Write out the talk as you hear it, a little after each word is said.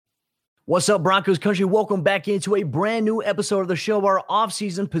What's up, Broncos country? Welcome back into a brand new episode of the show. Our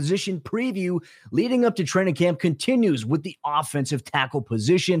offseason position preview leading up to training camp continues with the offensive tackle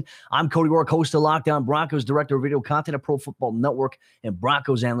position. I'm Cody Rourke, host of Locked On Broncos, director of video content at Pro Football Network, and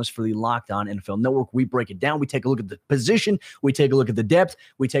Broncos analyst for the Locked On NFL Network. We break it down. We take a look at the position. We take a look at the depth.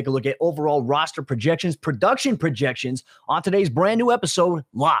 We take a look at overall roster projections, production projections on today's brand new episode,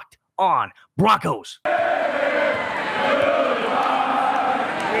 Locked On Broncos.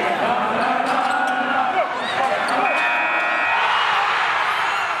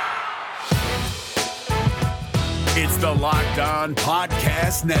 It's the Locked On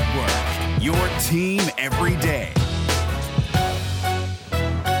Podcast Network, your team every day.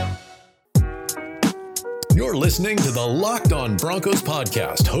 You're listening to the Locked On Broncos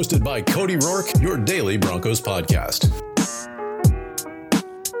podcast, hosted by Cody Rourke, your daily Broncos podcast.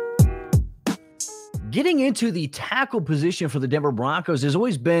 Getting into the tackle position for the Denver Broncos has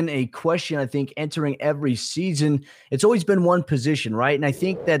always been a question, I think, entering every season. It's always been one position, right? And I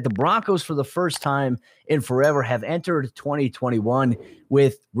think that the Broncos, for the first time in forever, have entered 2021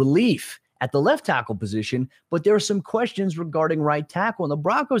 with relief at the left tackle position, but there are some questions regarding right tackle. And the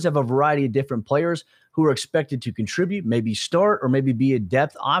Broncos have a variety of different players who are expected to contribute, maybe start, or maybe be a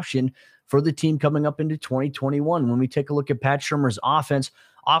depth option for the team coming up into 2021. When we take a look at Pat Shurmur's offense,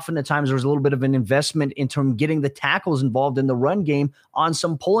 often at times there's a little bit of an investment in terms of getting the tackles involved in the run game on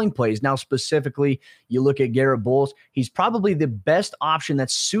some pulling plays. Now, specifically, you look at Garrett Bowles. He's probably the best option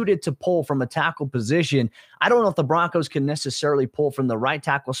that's suited to pull from a tackle position. I don't know if the Broncos can necessarily pull from the right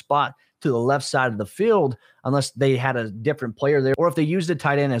tackle spot to the left side of the field unless they had a different player there, or if they used a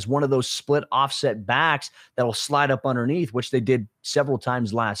tight end as one of those split offset backs that will slide up underneath, which they did several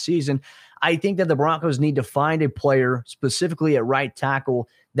times last season. I think that the Broncos need to find a player specifically at right tackle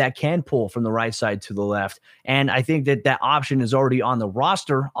that can pull from the right side to the left. And I think that that option is already on the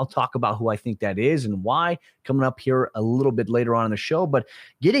roster. I'll talk about who I think that is and why coming up here a little bit later on in the show. But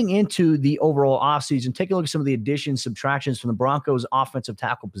getting into the overall offseason, take a look at some of the additions, subtractions from the Broncos offensive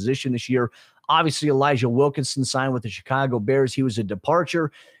tackle position this year. Obviously, Elijah Wilkinson signed with the Chicago Bears. He was a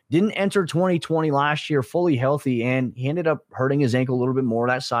departure. Didn't enter 2020 last year fully healthy, and he ended up hurting his ankle a little bit more.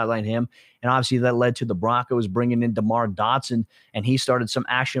 That sidelined him, and obviously that led to the Broncos bringing in DeMar Dotson, and he started some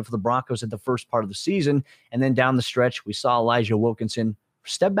action for the Broncos at the first part of the season. And then down the stretch, we saw Elijah Wilkinson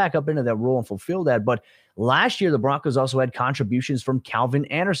step back up into that role and fulfill that. But last year, the Broncos also had contributions from Calvin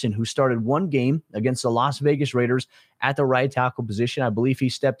Anderson, who started one game against the Las Vegas Raiders at the right tackle position. I believe he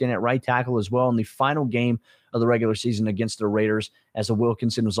stepped in at right tackle as well in the final game of the regular season against the Raiders, as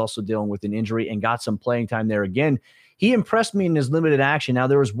Wilkinson was also dealing with an injury and got some playing time there again. He impressed me in his limited action. Now,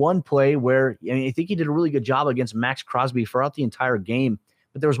 there was one play where I think he did a really good job against Max Crosby throughout the entire game.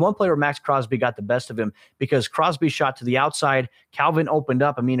 But there was one play where Max Crosby got the best of him because Crosby shot to the outside. Calvin opened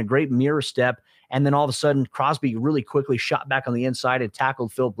up. A great mirror step. And then all of a sudden, Crosby really quickly shot back on the inside and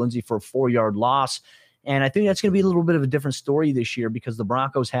tackled Philip Lindsay for a 4-yard loss. And I think that's going to be a little bit of a different story this year because the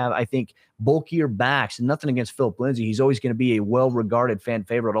Broncos have, I think, bulkier backs. And nothing against Philip Lindsay. He's always going to be a well-regarded fan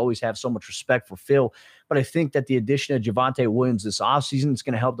favorite. Always have so much respect for Phil. But I think that the addition of Javonte Williams this offseason is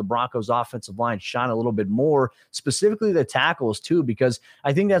going to help the Broncos offensive line shine a little bit more, specifically the tackles too, because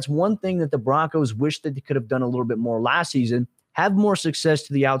I think that's one thing that the Broncos wish that they could have done a little bit more last season. Have more success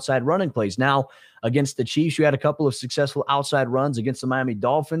to the outside running plays. Now, against the Chiefs, you had a couple of successful outside runs. Against the Miami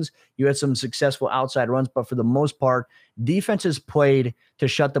Dolphins, you had some successful outside runs, but for the most part, defenses played to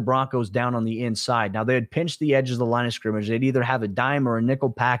shut the Broncos down on the inside. Now, they had pinched the edges of the line of scrimmage. They'd either have a dime or a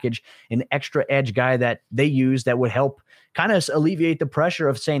nickel package, an extra edge guy that they use that would help kind of alleviate the pressure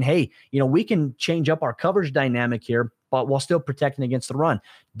of saying, hey, we can change up our coverage dynamic here, but while still protecting against the run.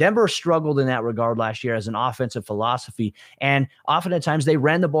 Denver struggled in that regard last year as an offensive philosophy, and often at times they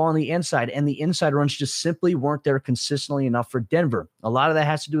ran the ball on the inside, and the inside runs just simply weren't there consistently enough for Denver. A lot of that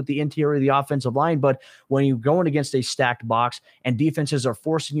has to do with the interior of the offensive line, but when you're going against a stacked box and defenses are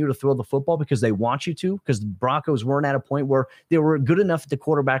forcing you to throw the football because they want you to, because the Broncos weren't at a point where they were good enough at the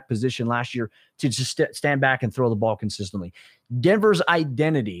quarterback position last year to just stand back and throw the ball consistently. Denver's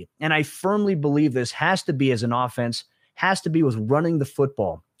identity, and I firmly believe this, has to be as an offense, has to be with running the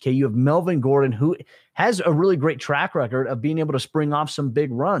football. Okay, you have Melvin Gordon, who has a really great track record of being able to spring off some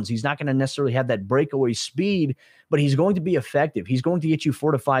big runs. He's not going to necessarily have that breakaway speed, but he's going to be effective. He's going to get you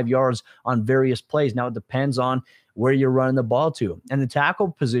 4 to 5 yards on various plays. Now, it depends on where you're running the ball to. And the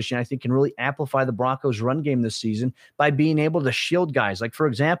tackle position, I think, can really amplify the Broncos' run game this season by being able to shield guys. Like, for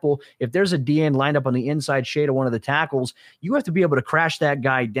example, if there's a DN lined up on the inside shade of one of the tackles, you have to be able to crash that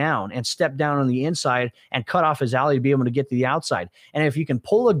guy down and step down on the inside and cut off his alley to be able to get to the outside. And if you can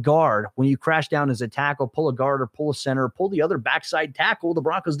pull a guard when you crash down as a tackle, tackle, pull a guard, or pull a center, or pull the other backside tackle. The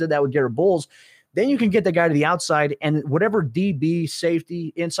Broncos did that with Garrett Bowles. Then you can get the guy to the outside, and whatever DB,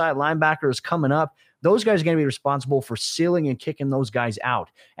 safety, inside linebacker is coming up, those guys are going to be responsible for sealing and kicking those guys out.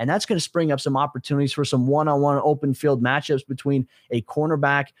 And that's going to spring up some opportunities for some one-on-one open field matchups between a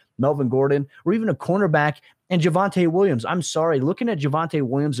cornerback, Melvin Gordon, or even a cornerback and Javonte Williams. I'm sorry, looking at Javonte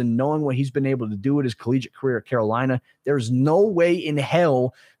Williams and knowing what he's been able to do at his collegiate career at Carolina, there's no way in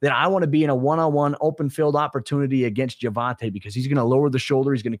hell that I want to be in a one-on-one open field opportunity against Javonte, because he's going to lower the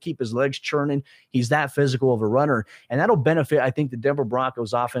shoulder. He's going to keep his legs churning. He's that physical of a runner. And that'll benefit, I think, the Denver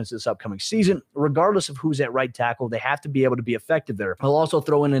Broncos offense this upcoming season. Regardless of who's at right tackle, they have to be able to be effective there. I'll also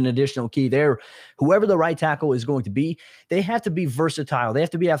throw in an additional key there. Whoever the right tackle is going to be, they have to be versatile. They have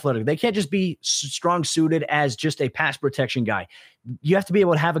to be athletic. They can't just be strong-suited as just a pass protection guy. You have to be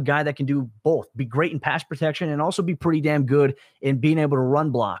able to have a guy that can do both, be great in pass protection and also be pretty damn good in being able to run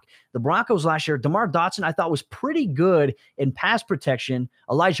block. The Broncos last year, DeMar Dotson, I thought, was pretty good in pass protection.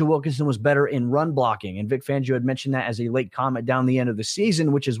 Elijah Wilkinson was better in run blocking. And Vic Fangio had mentioned that as a late comment down the end of the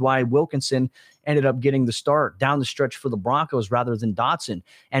season, which is why Wilkinson ended up getting the start down the stretch for the Broncos rather than Dotson.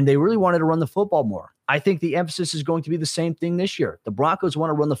 And they really wanted to run the football more. I think the emphasis is going to be the same thing this year. The Broncos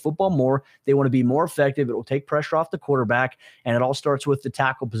want to run the football more. They want to be more effective. It will take pressure off the quarterback, and it all starts with the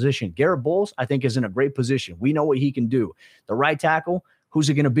tackle position. Garrett Bowles, I think, is in a great position. We know what he can do. The right tackle, who's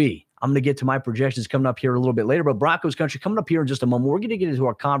it going to be? I'm going to get to my projections coming up here a little bit later, but Broncos country coming up here in just a moment. We're going to get into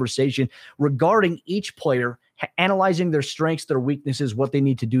our conversation regarding each player, analyzing their strengths, their weaknesses, what they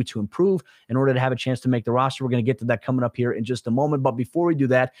need to do to improve in order to have a chance to make the roster. We're going to get to that coming up here in just a moment. But before we do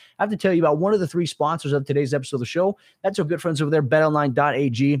that, I have to tell you about one of the three sponsors of today's episode of the show. That's our good friends over there,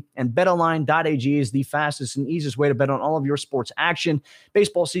 betonline.ag. And betonline.ag is the fastest and easiest way to bet on all of your sports action.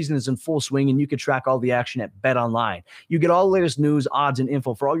 Baseball season is in full swing, and you can track all the action at BetOnline. You get all the latest news, odds, and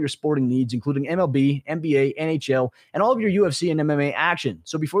info for all your sporting needs, including MLB, NBA, NHL, and all of your UFC and MMA action.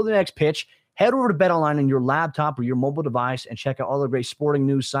 So before the next pitch, head over to BetOnline on your laptop or your mobile device and check out all the great sporting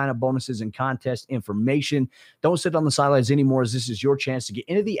news, sign-up bonuses, and contest information. Don't sit on the sidelines anymore, as this is your chance to get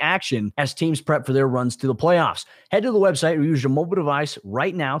into the action as teams prep for their runs to the playoffs. Head to the website or use your mobile device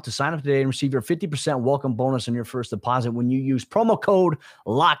right now to sign up today and receive your 50% welcome bonus on your first deposit when you use promo code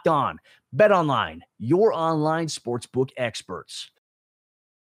LOCKEDON. BetOnline, your online sportsbook experts.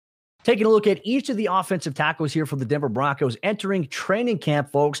 Taking a look at each of the offensive tackles here for the Denver Broncos entering training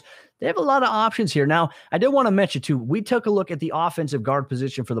camp, folks. They have a lot of options here. Now, I did want to mention, too, we took a look at the offensive guard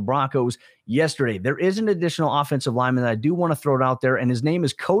position for the Broncos yesterday. There is an additional offensive lineman that I do want to throw it out there, and his name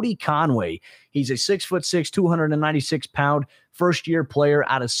is Cody Conway. He's a 6'6", 296-pound first-year player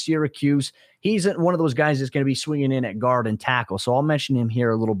out of Syracuse. He's one of those guys that's going to be swinging in at guard and tackle. So I'll mention him here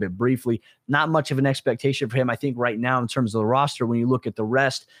a little bit briefly. Not much of an expectation for him, I think, right now in terms of the roster when you look at the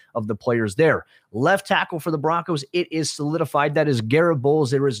rest of the players there. Left tackle for the Broncos, it is solidified. That is Garrett Bowles.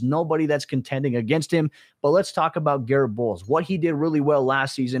 There is nobody that's contending against him. But let's talk about Garrett Bowles, what he did really well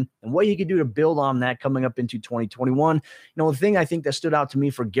last season and what he could do to build on that coming up into 2021. You know, the thing I think that stood out to me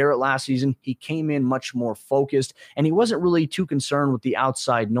for Garrett last season, he came in much more focused, and he wasn't really too concerned with the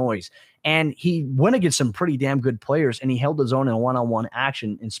outside noise. And he went against some pretty damn good players, and he held his own in one-on-one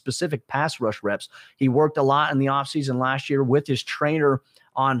action in specific pass rush reps. He worked a lot in the offseason last year with his trainer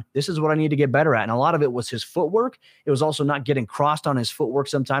on this is what I need to get better at. And a lot of it was his footwork. It was also not getting crossed on his footwork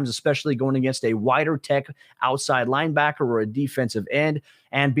sometimes, especially going against a wider tech outside linebacker or a defensive end,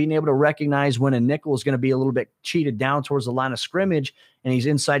 and being able to recognize when a nickel is going to be a little bit cheated down towards the line of scrimmage and he's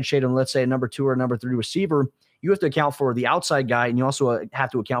inside shading, let's say, a number 2 or a number 3 receiver. You have to account for the outside guy, and you also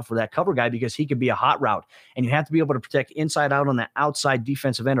have to account for that cover guy because he could be a hot route. And you have to be able to protect inside out on the outside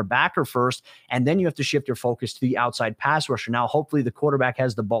defensive end or backer first, and then you have to shift your focus to the outside pass rusher. Now, hopefully the quarterback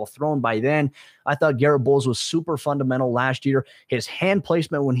has the ball thrown by then. I thought Garrett Bowles was super fundamental last year. His hand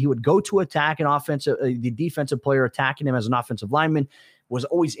placement when he would go to attack an offensive, the defensive player attacking him as an offensive lineman, was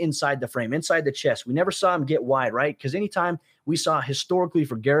always inside the frame, inside the chest. We never saw him get wide, right? Because anytime we saw historically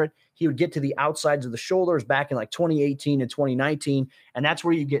for Garrett, he would get to the outsides of the shoulders back in like 2018 and 2019, and that's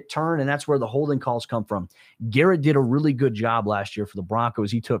where you get turned, and that's where the holding calls come from. Garrett did a really good job last year for the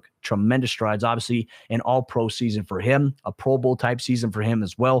Broncos. He took tremendous strides, obviously an all-pro season for him, a Pro Bowl type season for him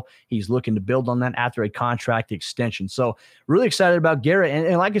as well. He's looking to build on that after a contract extension. So really excited about Garrett.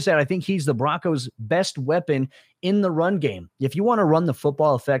 And like I said, I think he's the Broncos' best weapon in the run game. If you want to run the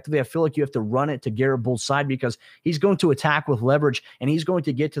football effectively, I feel like you have to run it to Garrett Bowles' side because he's going to attack with leverage and he's going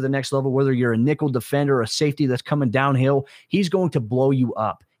to get to the next level, whether you're a nickel defender or a safety that's coming downhill, he's going to blow you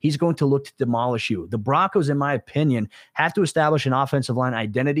up. he's going to look to demolish you. The Broncos, in my opinion, have to establish an offensive line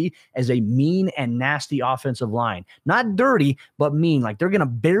identity as a mean and nasty offensive line. Not dirty, but mean. Like, they're going to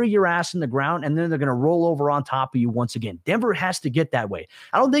bury your ass in the ground, and then they're going to roll over on top of you once again. Denver has to get that way.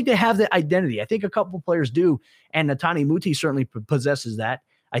 I don't think they have the identity. I think a couple of players do, and Netani Muti certainly possesses that.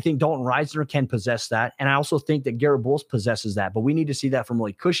 I think Dalton Reisner can possess that. And I also think that Garrett Bowles possesses that. But we need to see that from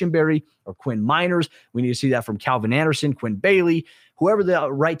Lloyd Cushenberry or Quinn Miners. We need to see that from Calvin Anderson, Quinn Bailey, whoever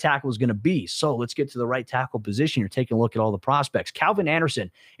the right tackle is going to be. So let's get to the right tackle position. You're taking a look at all the prospects. Calvin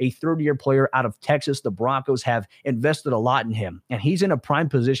Anderson, a third-year player out of Texas. The Broncos have invested a lot in him. And he's in a prime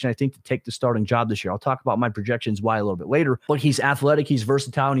position, I think, to take the starting job this year. I'll talk about my projections why a little bit later. But he's athletic, he's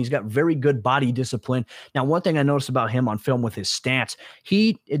versatile, and he's got very good body discipline. Now, one thing I noticed about him on film with his stance,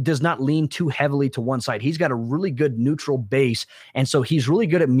 it does not lean too heavily to one side. He's got a really good neutral base, and so he's really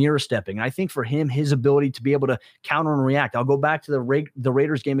good at mirror stepping. And I think for him, his ability to be able to counter and react. I'll go back to the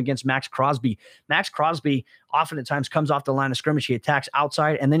Raiders game against Max Crosby. Max Crosby often at times comes off the line of scrimmage. He attacks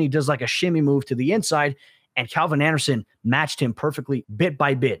outside, and then he does like a shimmy move to the inside, and Calvin Anderson matched him perfectly bit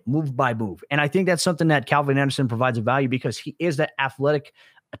by bit, move by move. And I think that's something that Calvin Anderson provides a value because he is that athletic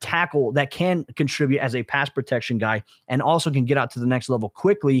tackle that can contribute as a pass protection guy and also can get out to the next level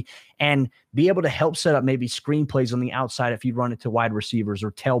quickly and be able to help set up maybe screen plays on the outside if you run it to wide receivers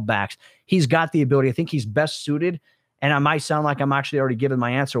or tailbacks. He's got the ability. I think he's best suited. And I might sound like I'm actually already giving my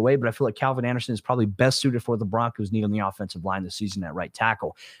answer away, but I feel like Calvin Anderson is probably best suited for the Broncos need on the offensive line this season at right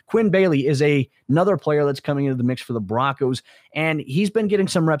tackle. Quinn Bailey is another player that's coming into the mix for the Broncos, and he's been getting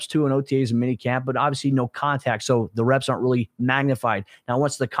some reps too in OTAs and minicamp, but obviously no contact, so the reps aren't really magnified. Now,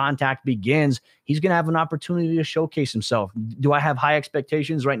 once the contact begins, he's going to have an opportunity to showcase himself. Do I have high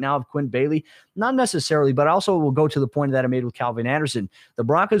expectations right now of Quinn Bailey? Not necessarily, but I also will go to the point that I made with Calvin Anderson. The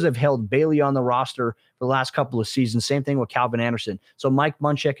Broncos have held Bailey on the roster for the last couple of seasons. Same thing with Calvin Anderson. So Mike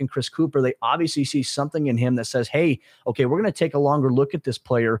Munchak and Chris Cooper, they obviously see something in him that says, hey, okay, we're going to take a longer look at this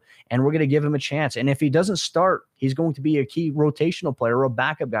player and we're going to give him a chance. And if he doesn't start, he's going to be a key rotational player or a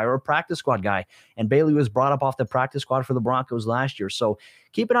backup guy or a practice squad guy. And Bailey was brought up off the practice squad for the Broncos last year. So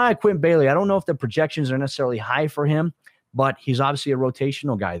keep an eye on Quinn Bailey. I don't know if the projections are necessarily high for him, but he's obviously a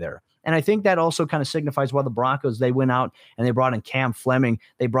rotational guy there. And I think that also kind of signifies why the Broncos, they went out and they brought in Cam Fleming.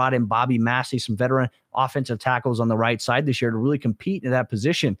 They brought in Bobby Massey, some veteran offensive tackles on the right side this year to really compete in that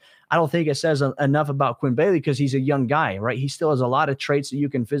position. I don't think it says enough about Quinn Bailey because he's a young guy, right? He still has a lot of traits that you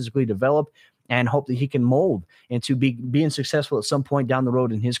can physically develop and hope that he can mold into being successful at some point down the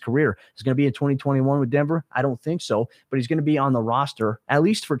road in his career. Is going to be in 2021 with Denver? I don't think so, but he's going to be on the roster, at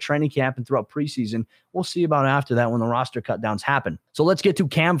least for training camp and throughout preseason. We'll see about after that when the roster cutdowns happen. So let's get to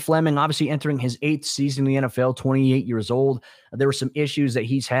Cam Fleming, obviously entering his 8th season in the NFL, 28 years old. There were some issues that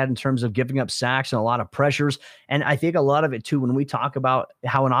he's had in terms of giving up sacks and a lot of pressures. And I think a lot of it too, when we talk about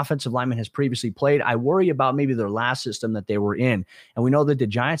how an offensive lineman has previously played, I worry about maybe their last system that they were in. And we know that the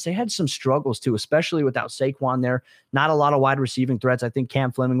Giants, they had some struggles too, especially without Saquon there. Not a lot of wide receiving threats. I think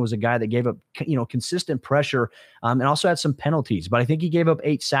Cam Fleming was a guy that gave up, consistent pressure and also had some penalties. But I think he gave up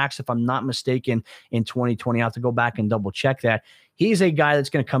 8 sacks, if I'm not mistaken, in 2020. I'll have to go back and double check that. He's a guy that's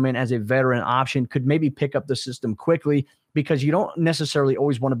going to come in as a veteran option, could maybe pick up the system quickly because you don't necessarily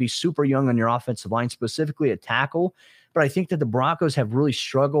always want to be super young on your offensive line, specifically at tackle. But I think that the Broncos have really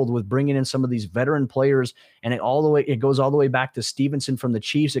struggled with bringing in some of these veteran players, and it goes all the way back to Stevenson from the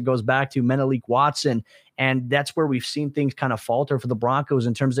Chiefs. It goes back to Menelik Watson, and that's where we've seen things kind of falter for the Broncos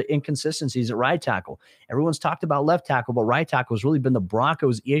in terms of inconsistencies at right tackle. Everyone's talked about left tackle, but right tackle has really been the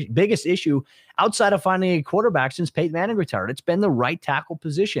Broncos' biggest issue outside of finding a quarterback since Peyton Manning retired. It's been the right tackle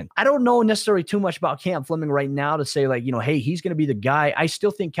position. I don't know necessarily too much about Cam Fleming right now to say hey, he's going to be the guy. I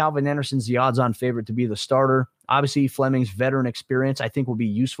still think Calvin Anderson's the odds-on favorite to be the starter. Obviously, Fleming's veteran experience, I think, will be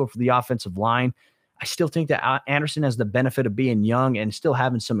useful for the offensive line. I still think that Anderson has the benefit of being young and still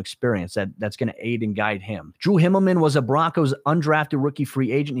having some experience that's going to aid and guide him. Drew Himmelman was a Broncos undrafted rookie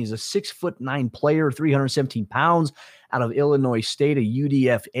free agent. He's a 6'9" player, 317 pounds, out of Illinois State, a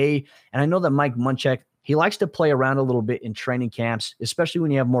UDFA. And I know that Mike Munchak, he likes to play around a little bit in training camps, especially when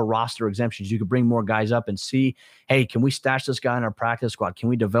you have more roster exemptions. You could bring more guys up and see, hey, can we stash this guy in our practice squad? Can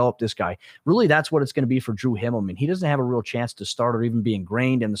we develop this guy? Really, that's what it's going to be for Drew Himmelman. He doesn't have a real chance to start or even be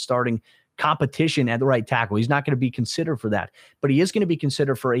ingrained in the starting competition at the right tackle. He's not going to be considered for that, but he is going to be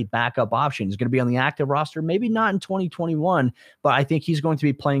considered for a backup option. He's going to be on the active roster, maybe not in 2021, but I think he's going to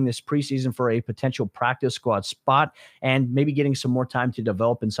be playing this preseason for a potential practice squad spot and maybe getting some more time to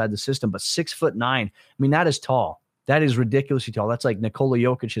develop inside the system. But 6'9", I mean, that is tall. That is ridiculously tall. That's like Nikola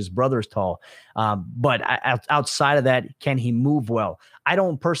Jokic, his brother's tall. But outside of that, can he move well? I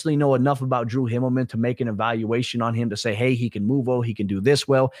don't personally know enough about Drew Himmelman to make an evaluation on him to say, hey, he can move well, he can do this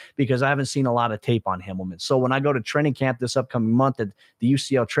well, because I haven't seen a lot of tape on Himmelman. So when I go to training camp this upcoming month at the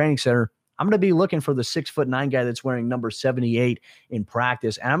UCL Training Center, I'm going to be looking for the 6'9" guy that's wearing number 78 in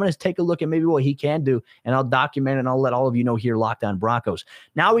practice. And I'm going to take a look at maybe what he can do, and I'll document it, and I'll let all of you know here, Locked On Broncos.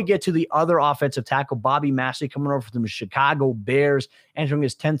 Now we get to the other offensive tackle, Bobby Massey, coming over from the Chicago Bears, entering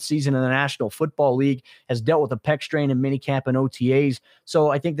his 10th season in the National Football League, has dealt with a pec strain in minicamp and OTAs. So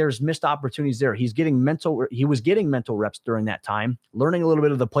I think there's missed opportunities there. He was getting mental reps during that time, learning a little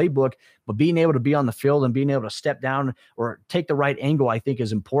bit of the playbook, but being able to be on the field and being able to step down or take the right angle, I think,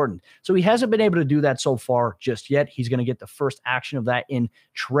 is important. So he hasn't been able to do that so far just yet. He's going to get the first action of that in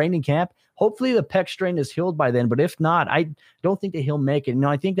training camp. Hopefully the pec strain is healed by then, but if not, I don't think that he'll make it.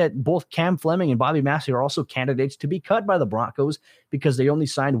 I think that both Cam Fleming and Bobby Massey are also candidates to be cut by the Broncos because they only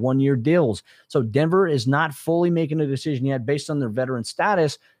signed one-year deals. So Denver is not fully making a decision yet based on their veteran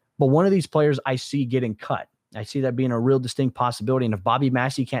status, but one of these players I see getting cut. I see that being a real distinct possibility. And if Bobby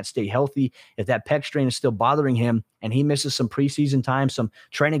Massey can't stay healthy, if that pec strain is still bothering him and he misses some preseason time, some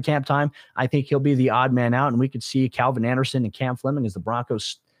training camp time, I think he'll be the odd man out. And we could see Calvin Anderson and Cam Fleming as the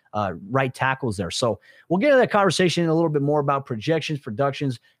Broncos right tackles there. So we'll get into that conversation a little bit more about projections,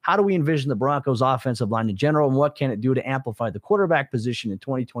 productions. How do we envision the Broncos offensive line in general, and what can it do to amplify the quarterback position in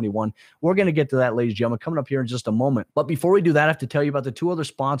 2021? We're going to get to that, ladies and gentlemen, coming up here in just a moment. But before we do that, I have to tell you about the two other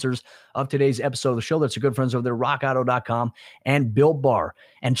sponsors of today's episode of the show. That's our good friends over there, rockauto.com and Built Bar.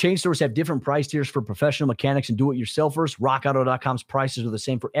 And chain stores have different price tiers for professional mechanics and do-it-yourselfers. Rockauto.com's prices are the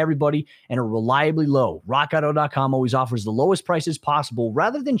same for everybody and are reliably low. Rockauto.com always offers the lowest prices possible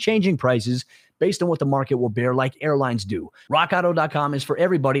rather than changing prices based on what the market will bear, like airlines do. RockAuto.com is for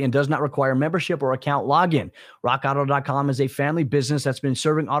everybody and does not require membership or account login. RockAuto.com is a family business that's been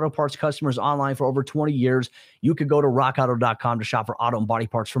serving auto parts customers online for over 20 years. You could go to RockAuto.com to shop for auto and body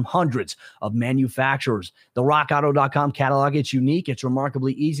parts from hundreds of manufacturers. The RockAuto.com catalog, it's unique. It's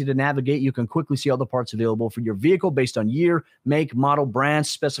remarkably easy to navigate. You can quickly see all the parts available for your vehicle based on year, make, model,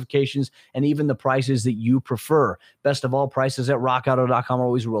 brands, specifications, and even the prices that you prefer. Best of all, prices at RockAuto.com are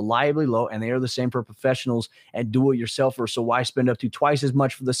always reliably low, and they are the same for professionals and do-it-yourselfers. So why spend up to twice as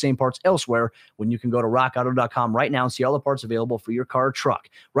much for the same parts elsewhere when you can go to rockauto.com right now and see all the parts available for your car or truck?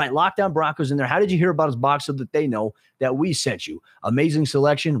 Right, Locked On Broncos in there. How did you hear about his box so that they know that we sent you? Amazing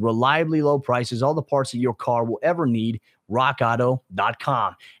selection, reliably low prices, all the parts that your car will ever need.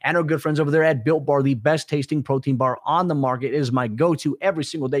 rockauto.com. And our good friends over there at Built Bar, the best tasting protein bar on the market. It is my go-to every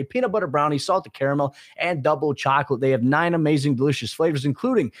single day. Peanut butter brownie, salted caramel, and double chocolate. They have 9 amazing, delicious flavors,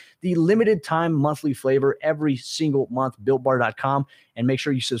 including the limited time monthly flavor every single month, BuiltBar.com. And make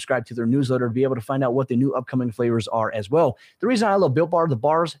sure you subscribe to their newsletter to be able to find out what the new upcoming flavors are as well. The reason I love Built Bar, the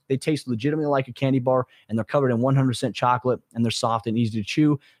bars, they taste legitimately like a candy bar, and they're covered in 100% chocolate, and they're soft and easy to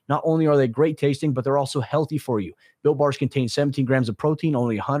chew. Not only are they great tasting, but they're also healthy for you. Built Bars contain 17 grams of protein,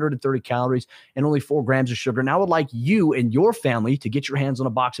 only 130 calories, and only 4 grams of sugar. And I would like you and your family to get your hands on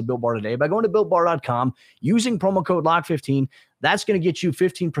a box of Built Bar today by going to BuiltBar.com, using promo code LOCK15. That's going to get you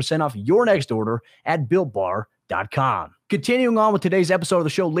 15% off your next order at BuiltBar.com. Continuing on with today's episode of the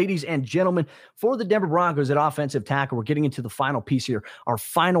show, ladies and gentlemen, for the Denver Broncos at offensive tackle, we're getting into the final piece here, our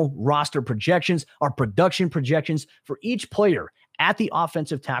final roster projections, our production projections for each player at the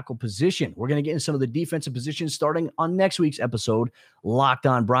offensive tackle position. We're going to get into some of the defensive positions starting on next week's episode, Locked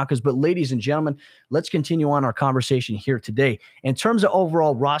On Broncos. But ladies and gentlemen, let's continue on our conversation here today. In terms of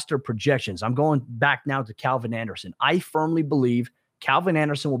overall roster projections, I'm going back now to Calvin Anderson. I firmly believe Calvin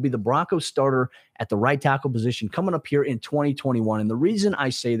Anderson will be the Broncos starter at the right tackle position coming up here in 2021. And the reason I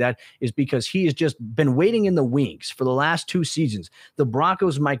say that is because he has just been waiting in the wings for the last 2 seasons. The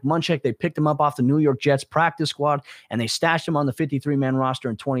Broncos, Mike Munchak, they picked him up off the New York Jets practice squad, and they stashed him on the 53-man roster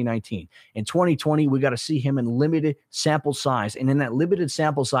in 2019. In 2020, we got to see him in limited sample size. And in that limited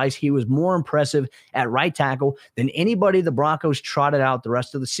sample size, he was more impressive at right tackle than anybody the Broncos trotted out the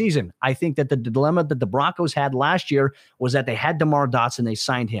rest of the season. I think that the dilemma that the Broncos had last year was that they had DeMar Dotson, they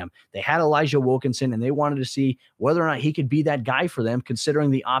signed him. They had Elijah Wilkinson, and they wanted to see whether or not he could be that guy for them, considering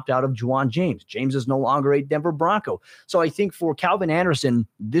the opt-out of Juwan James. James is no longer a Denver Bronco. So I think for Calvin Anderson,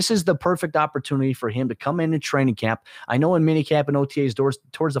 this is the perfect opportunity for him to come in training camp. I know in minicamp and OTAs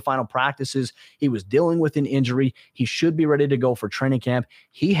towards the final practices, he was dealing with an injury. He should be ready to go for training camp.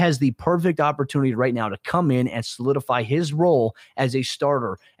 He has the perfect opportunity right now to come in and solidify his role as a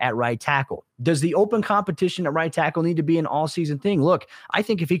starter at right tackle. Does the open competition at right tackle need to be an all-season thing? Look, I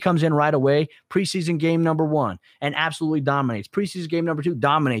think if he comes in right away, preseason game number 1, and absolutely dominates, preseason game number 2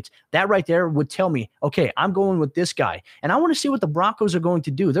 dominates, that right there would tell me, okay, I'm going with this guy. And I want to see what the Broncos are going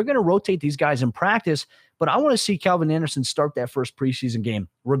to do. They're going to rotate these guys in practice, but I want to see Calvin Anderson start that first preseason game,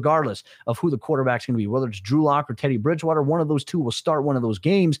 regardless of who the quarterback's going to be, whether it's Drew Lock or Teddy Bridgewater. One of those two will start one of those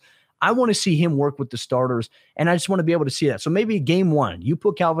games. I want to see him work with the starters, and I just want to be able to see that. So maybe game 1, you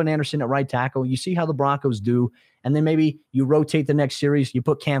put Calvin Anderson at right tackle, you see how the Broncos do, and then maybe you rotate the next series, you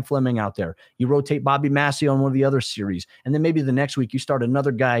put Cam Fleming out there. You rotate Bobby Massey on one of the other series, and then maybe the next week you start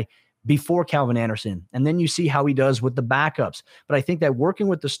another guy before Calvin Anderson, and then you see how he does with the backups. But I think that working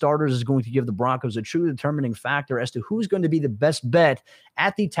with the starters is going to give the Broncos a true determining factor as to who's going to be the best bet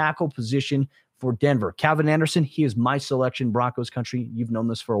at the tackle position for Denver. Calvin Anderson, he is my selection, Broncos country. You've known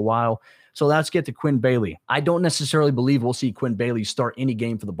this for a while. So let's get to Quinn Bailey. I don't necessarily believe we'll see Quinn Bailey start any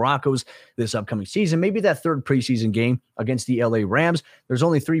game for the Broncos this upcoming season. Maybe that third preseason game against the LA Rams. There's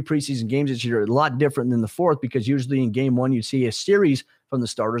only 3 preseason games this year, a lot different than the fourth, because usually in game 1, you'd see a series from the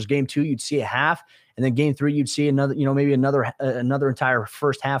starters. Game 2, you'd see a half. And then game 3, you'd see another, maybe another entire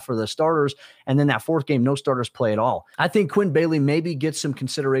first half for the starters. And then that fourth game, no starters play at all. I think Quinn Bailey maybe gets some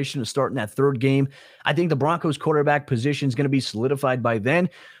consideration to start in that third game. I think the Broncos quarterback position is going to be solidified by then.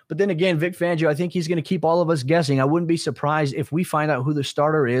 But then again, Vic Fangio, I think he's going to keep all of us guessing. I wouldn't be surprised if we find out who the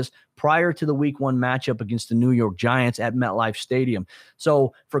starter is prior to the week 1 matchup against the New York Giants at MetLife Stadium.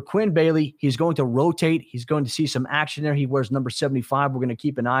 So for Quinn Bailey, he's going to rotate. He's going to see some action there. He wears number 75. We're going to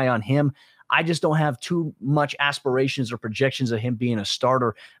keep an eye on him. I just don't have too much aspirations or projections of him being a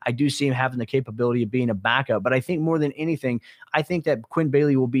starter. I do see him having the capability of being a backup, but I think more than anything, I think that Quinn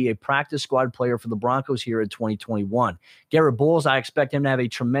Bailey will be a practice squad player for the Broncos here in 2021. Garrett Bowles, I expect him to have a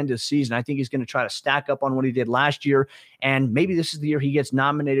tremendous season. I think he's going to try to stack up on what he did last year, and maybe this is the year he gets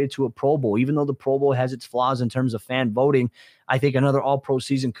nominated to a Pro Bowl. Even though the Pro Bowl has its flaws in terms of fan voting, I think another all-pro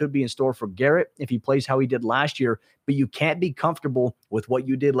season could be in store for Garrett if he plays how he did last year. But you can't be comfortable with what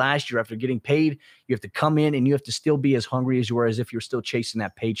you did last year after getting paid. You have to come in and you have to still be as hungry as you were as if you're still chasing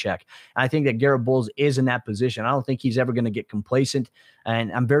that paycheck. And I think that Garrett Bowles is in that position. I don't think he's ever going to get complacent,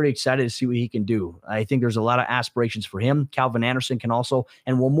 and I'm very excited to see what he can do. I think there's a lot of aspirations for him. Calvin Anderson can also,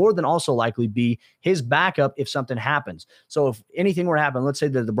 and will more than also likely be his backup if something happens. So if anything were to happen, let's say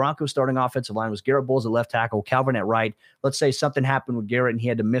that the Broncos starting offensive line was Garrett Bowles at left tackle, Calvin at right. Let's say something happened with Garrett and he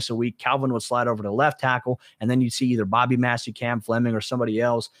had to miss a week. Calvin would slide over to left tackle, and then you'd see either Bobby Massey, Cam Fleming, or somebody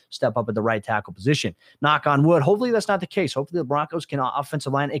else step up at the right tackle position. Knock on wood. Hopefully that's not the case. Hopefully the Broncos can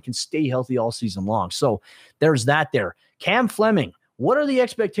offensive line, it can stay healthy all season long. So there's that there. Cam Fleming. What are the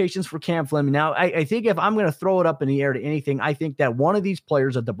expectations for Cam Fleming? Now, I think if I'm going to throw it up in the air to anything, I think that one of these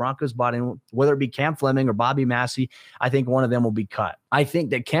players that the Broncos bought in, whether it be Cam Fleming or Bobby Massey, I think one of them will be cut. I think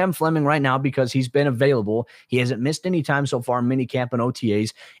that Cam Fleming right now, because he's been available, he hasn't missed any time so far in minicamp and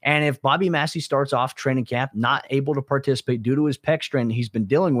OTAs. And if Bobby Massey starts off training camp not able to participate due to his pec strain he's been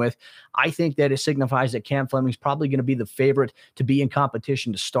dealing with, I think that it signifies that Cam Fleming's probably going to be the favorite to be in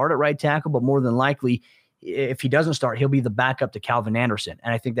competition to start at right tackle, but more than likely, if he doesn't start, he'll be the backup to Calvin Anderson.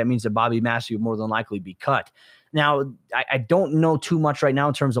 And I think that means that Bobby Massey will more than likely be cut. Now, I don't know too much right now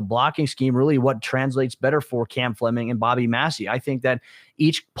in terms of blocking scheme, really what translates better for Cam Fleming and Bobby Massey. I think that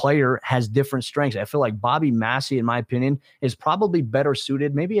each player has different strengths. I feel like Bobby Massey, in my opinion, is probably better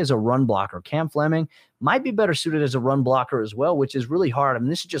suited maybe as a run blocker. Cam Fleming might be better suited as a run blocker as well, which is really hard. I mean,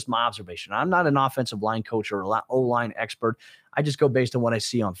 this is just my observation. I'm not an offensive line coach or O-line expert. I just go based on what I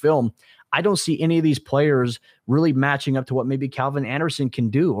see on film. I don't see any of these players really matching up to what maybe Calvin Anderson can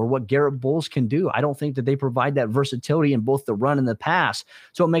do or what Garrett Bowles can do. I don't think that they provide that versatility in both the run and the pass.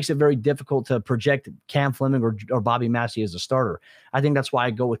 So it makes it very difficult to project Cam Fleming or Bobby Massey as a starter. I think that's why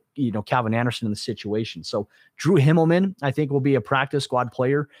I go with, Calvin Anderson in the situation. So Drew Himmelman, I think, will be a practice squad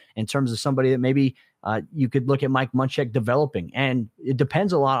player in terms of somebody that maybe you could look at Mike Munchak developing, and it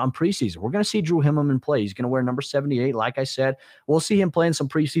depends a lot on preseason. We're going to see Drew Himmelman play. He's going to wear number 78. Like I said, we'll see him playing some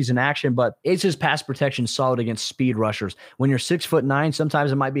preseason action, but is his pass protection solid against speed rushers? When you're 6'9",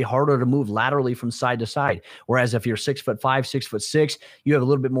 sometimes it might be harder to move laterally from side to side. Whereas if you're 6'5", 6'6", you have a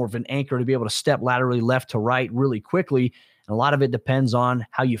little bit more of an anchor to be able to step laterally left to right really quickly. And a lot of it depends on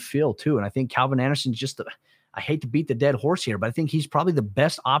how you feel too. And I think Calvin Anderson's just I hate to beat the dead horse here, but I think he's probably the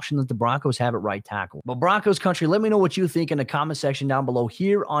best option that the Broncos have at right tackle. But Broncos country, let me know what you think in the comment section down below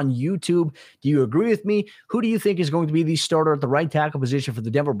here on YouTube. Do you agree with me? Who do you think is going to be the starter at the right tackle position for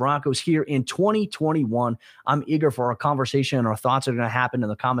the Denver Broncos here in 2021? I'm eager for our conversation and our thoughts are going to happen in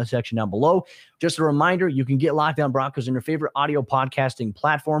the comment section down below. Just a reminder, you can get Locked On Broncos on your favorite audio podcasting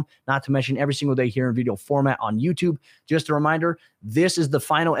platform, not to mention every single day here in video format on YouTube. Just a reminder, This is the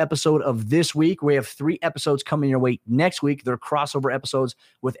final episode of this week. We have 3 episodes coming your way next week. They're crossover episodes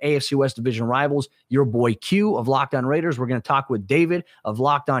with AFC West division rivals. Your boy Q of Locked On Raiders. We're going to talk with David of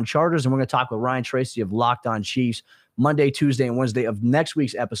Locked On Chargers, and we're going to talk with Ryan Tracy of Locked On Chiefs Monday, Tuesday, and Wednesday of next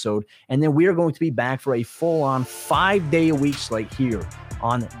week's episode. And then we are going to be back for a full-on 5-day-a-week slate here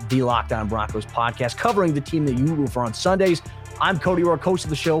on the Locked On Broncos podcast, covering the team that you root for on Sundays. I'm Cody Roark, host of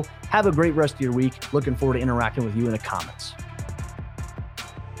the show. Have a great rest of your week. Looking forward to interacting with you in the comments.